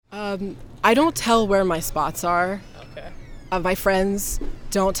I don't tell where my spots are. Okay. My friends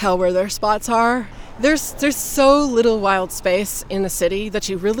don't tell where their spots are. There's so little wild space in the city that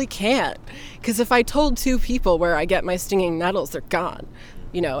you really can't. Because if I told two people where I get my stinging nettles, they're gone.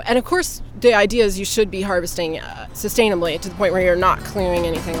 And of course, the idea is you should be harvesting sustainably to the point where you're not clearing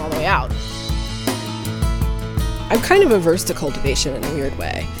anything all the way out. I'm kind of averse to cultivation in a weird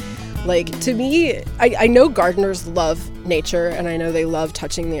way. Like, to me, I know gardeners love nature, and I know they love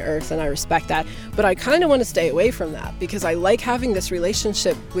touching the earth, and I respect that, but I kind of want to stay away from that because I like having this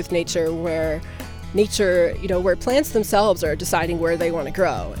relationship with nature where where plants themselves are deciding where they want to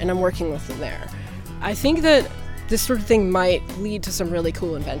grow, and I'm working with them there. I think that this sort of thing might lead to some really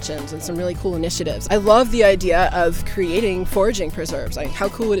cool inventions and some really cool initiatives. I love the idea of creating foraging preserves. Like, how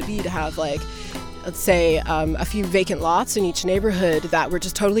cool would it be to have, like, let's say, a few vacant lots in each neighborhood that were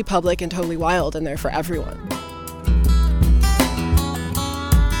just totally public and totally wild, and they're for everyone.